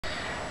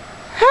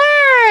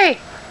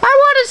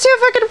me see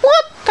if I can.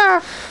 What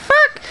the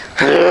fuck?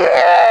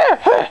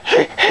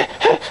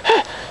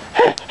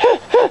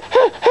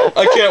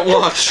 I can't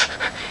watch.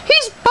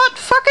 He's butt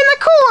fucking the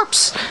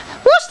corpse.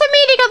 What's the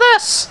meaning of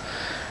this?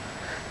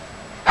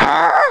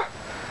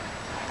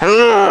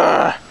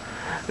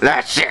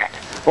 That's it.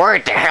 Where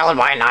the hell did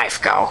my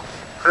knife go?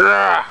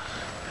 God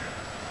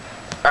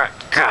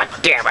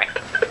damn it.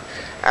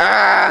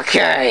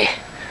 Okay.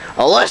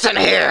 Listen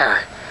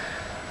here.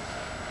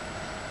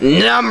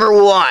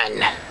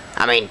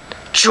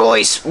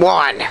 Choice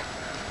one.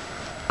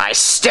 I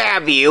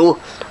stab you,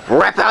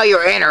 rip out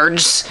your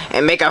innards,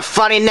 and make a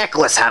funny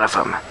necklace out of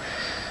them.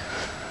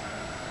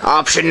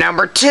 Option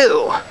number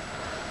two.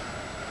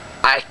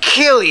 I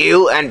kill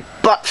you and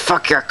butt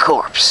fuck your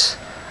corpse.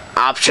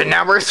 Option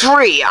number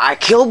three. I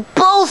kill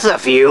both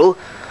of you,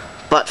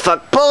 butt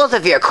fuck both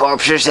of your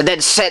corpses, and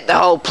then set the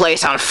whole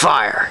place on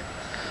fire.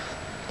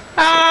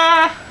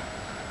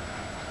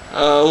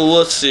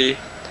 Let's see.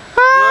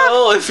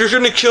 Well, if you're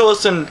gonna kill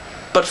us, then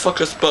butt fuck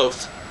us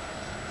both.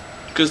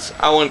 Because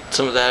I want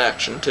some of that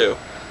action, too.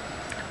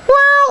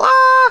 Well,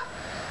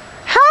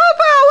 how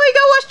about we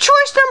go with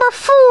choice number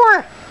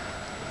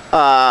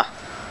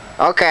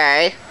 4?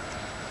 Okay.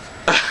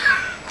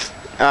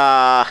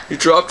 You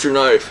dropped your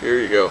knife. Here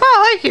you go.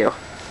 Oh, thank you.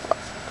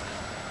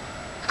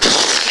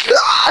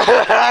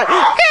 Get out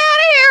of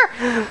here!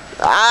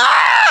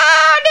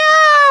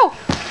 No!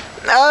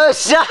 Oh,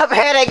 stop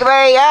hitting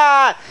me!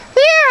 Yeah,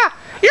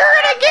 you're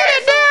gonna get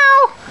it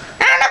now!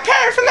 I'm gonna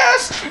pay for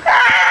this!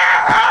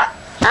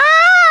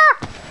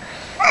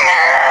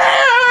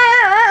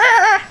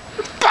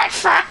 Butt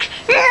fuck!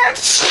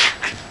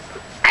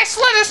 I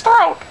slit his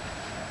throat!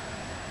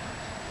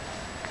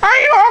 Are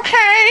you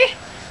okay?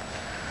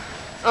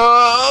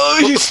 Oh,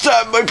 you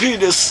stabbed my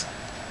penis.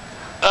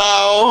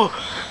 Oh.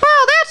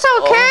 Well, that's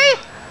okay.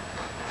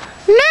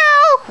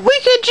 Now we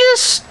could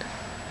just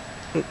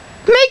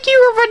make you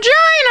a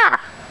vagina.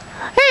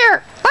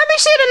 Here, let me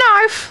see the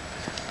knife.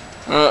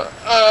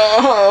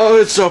 Oh,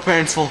 it's so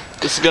painful.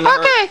 This is gonna hurt.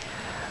 Okay,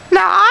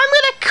 now I'm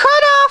gonna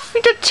cut off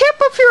the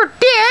tip of your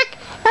dick,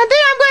 and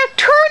then I'm gonna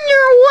turn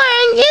your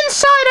wing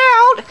inside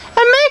out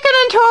and make it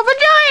into a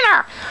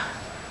vagina.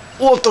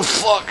 What the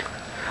fuck?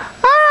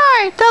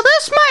 Alright, now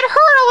this might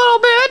hurt a little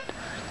bit.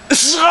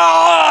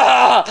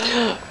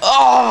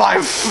 Oh my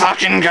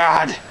fucking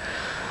god.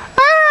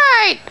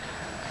 Alright.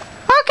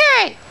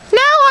 Okay, now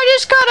I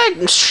just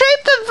gotta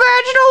shape the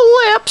vaginal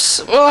lips.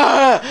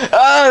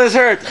 This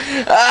hurts.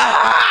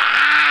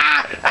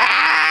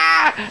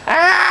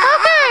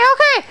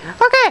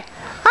 Okay,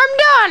 I'm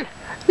done.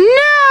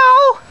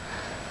 Now,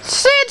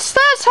 since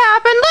that's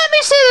happened, let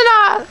me see the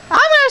knife. I'm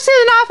gonna see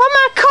the knife. I'm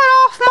gonna cut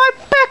off my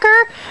pecker.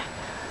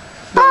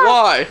 But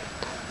why?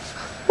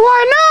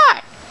 Why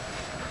not?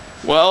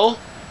 Well,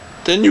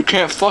 then you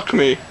can't fuck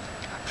me.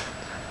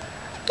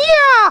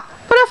 Yeah,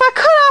 but if I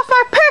cut off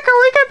my pecker,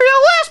 we could be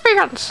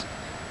lesbians.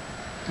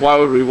 Why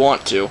would we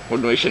want to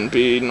when we can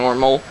be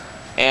normal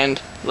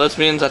and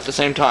lesbians at the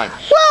same time?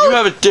 Well, you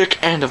have a dick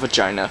and a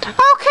vagina.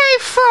 Okay,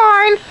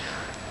 fine.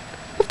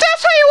 If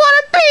that's how you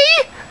want to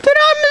be, then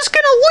I'm just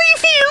gonna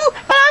leave you,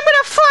 and I'm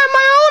gonna find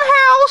my own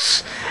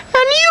house, and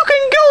you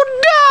can go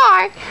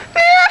die.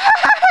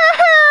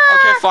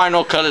 Okay, fine,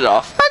 I'll cut it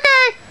off.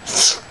 Okay.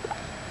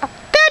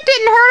 That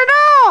didn't hurt at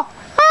all.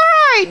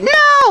 Alright,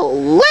 now,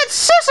 let's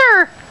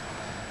scissor.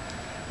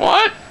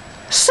 What?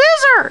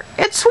 Scissor.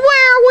 It's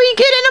where we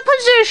get in a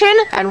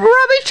position and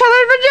rub each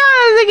other's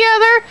vaginas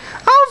together,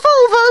 our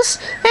vulvas,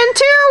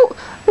 until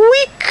we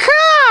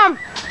come.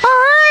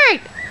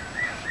 Alright.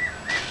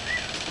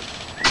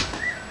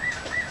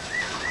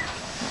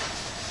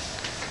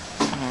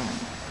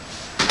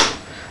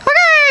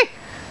 Okay.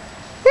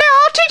 Now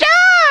I'll teach.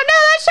 No,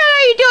 that's not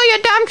how you do it, you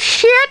dumb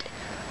shit.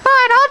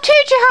 Alright, I'll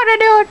teach you how to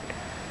do it.